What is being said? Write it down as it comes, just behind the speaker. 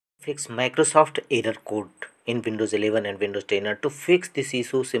Fix Microsoft error code in Windows 11 and Windows 10. And to fix this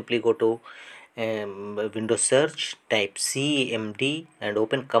issue, simply go to Windows search, type CMD and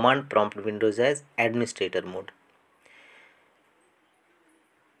open command prompt Windows as administrator mode.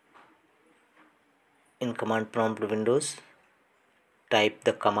 In command prompt Windows, type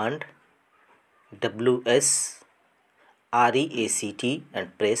the command WS REACT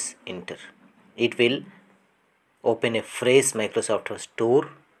and press enter. It will open a fresh Microsoft store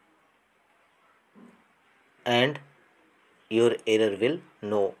and your error will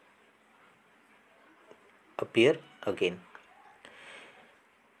no appear again.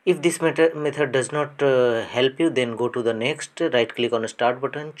 If this method does not help you, then go to the next, right click on the start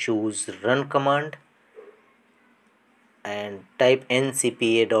button, choose run command and type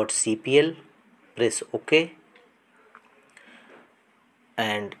ncpa.cpl, press OK,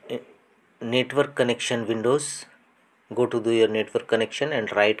 and network connection Windows, go to your network connection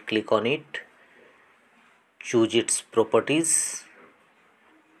and right click on it, choose its properties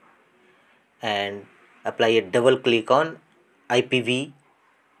and apply a double click on IPv4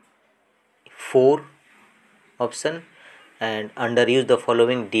 option, and under use the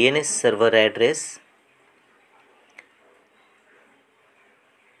following DNS server address.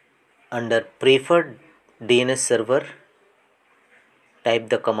 Under preferred DNS server, type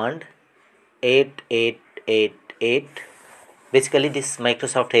the command 8888. Basically this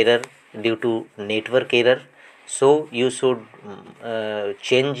Microsoft error due to network error, so you should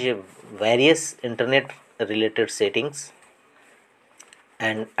change various internet related settings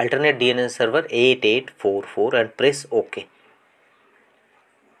and alternate DNS server 8844 and press OK.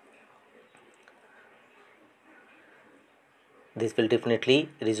 This will definitely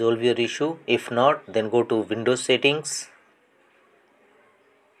resolve your issue. If not, then go to Windows settings,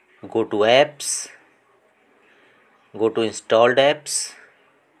 go to apps, go to installed apps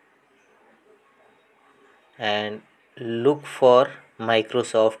and look for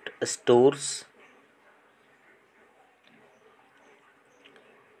Microsoft stores.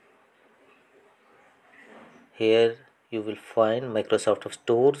 Here you will find Microsoft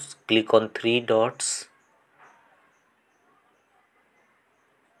stores. Click on three dots,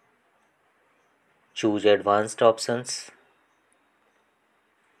 choose advanced options,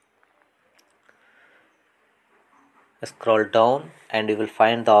 scroll down and you will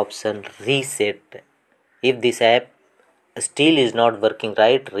find the option reset. If this app still is not working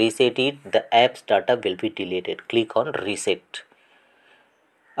right, reset it. The app's data will be deleted. Click on reset.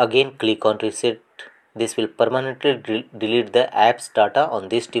 Again click on reset. This will permanently delete the app's data on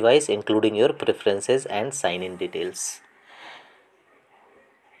this device, including your preferences and sign-in details.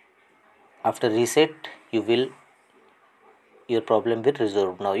 After reset, your problem will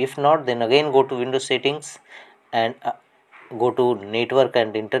resolve now. If not, then again go to Windows settings and go to network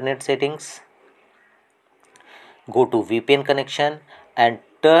and internet settings. Go to VPN connection and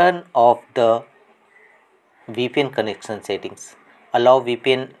turn off the VPN connection settings. Allow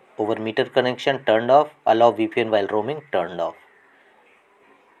VPN over meter connection turned off. Allow VPN while roaming turned off.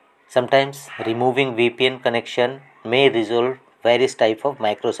 Sometimes removing VPN connection may resolve various type of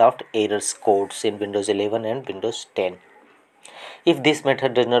Microsoft errors codes in Windows 11 and Windows 10. If this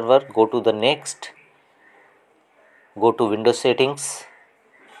method does not work, go to the next. Go to Windows settings.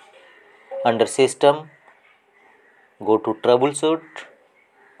 Under system, go to troubleshoot,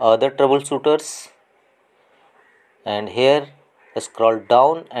 other troubleshooters, and here scroll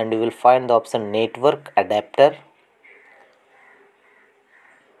down and you will find the option network adapter.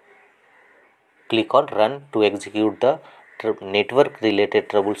 Click on run to execute the network related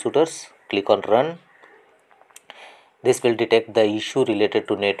troubleshooters. Click on run. This will detect the issue related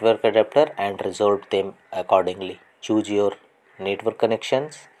to network adapter and resolve them accordingly. Choose your network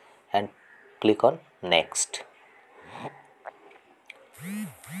connections and click on next.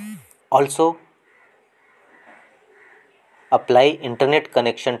 Also apply internet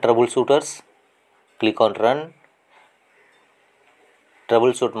connection troubleshooters. Click on run.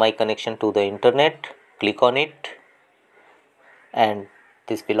 Troubleshoot my connection to the internet. Click on it and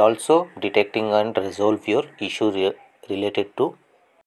this will also detecting and resolve your issue related to